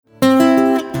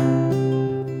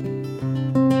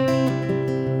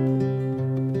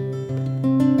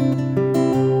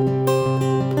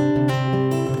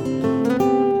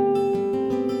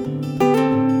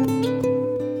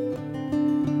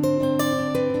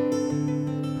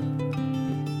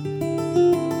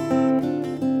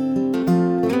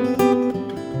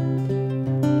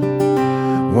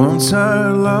Once I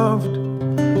loved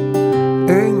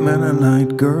a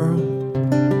Mennonite girl,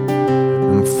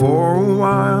 and for a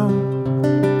while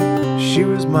she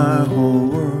was my whole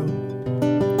world.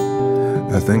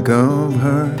 I think of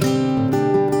her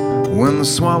when the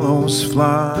swallows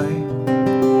fly,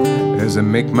 as I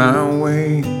make my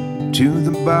way to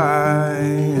the by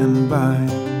and by.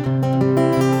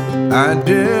 I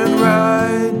did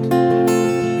ride,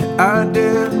 I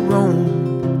did roam,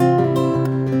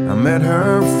 I met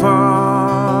her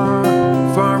far,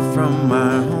 far from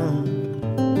my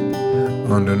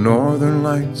home. Under northern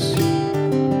lights,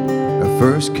 I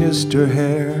first kissed her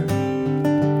hair.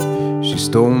 She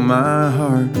stole my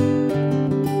heart,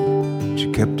 she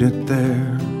kept it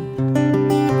there.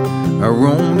 I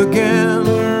roamed again,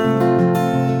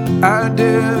 I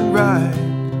did ride,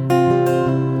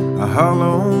 a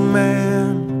hollow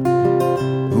man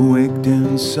who ached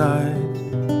inside.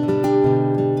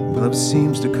 Love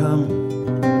seems to come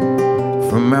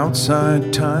from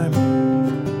outside time.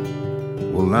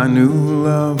 Well, I knew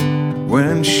love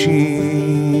when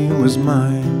she was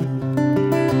mine.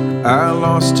 I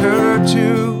lost her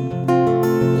to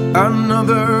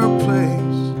another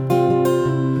place,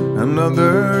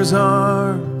 another's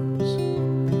arms,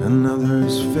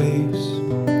 another's face.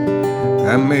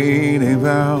 I made a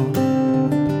vow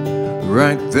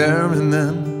right there and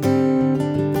then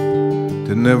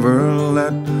to never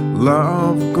let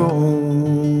love go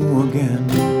again.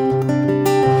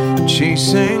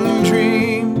 Chasing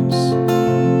dreams,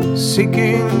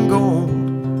 seeking gold,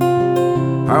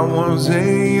 I was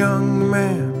a young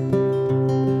man,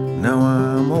 now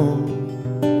I'm old.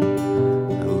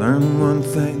 I learned one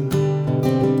thing,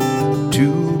 to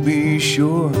be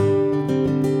sure,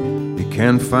 you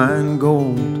can find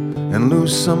gold and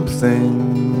lose something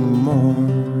more.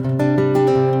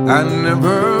 I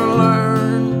never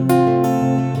learned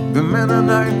the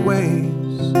Mennonite ways.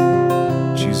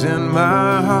 She's in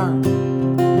my heart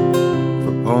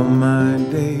for all my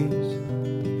days.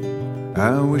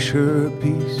 I wish her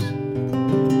peace,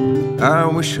 I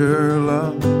wish her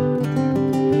love,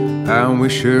 I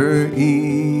wish her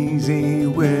easy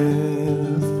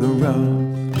with the rough.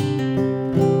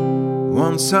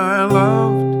 Once I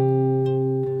loved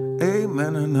a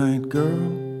Mennonite girl,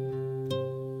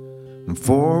 and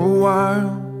for a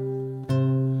while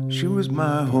she was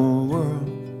my whole world.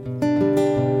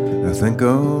 I think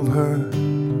of her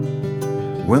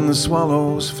when the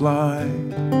swallows fly,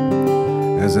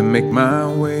 as I make my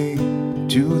way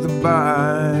to the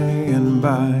by and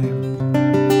by.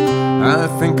 I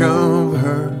think of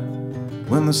her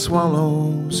when the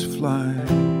swallows fly.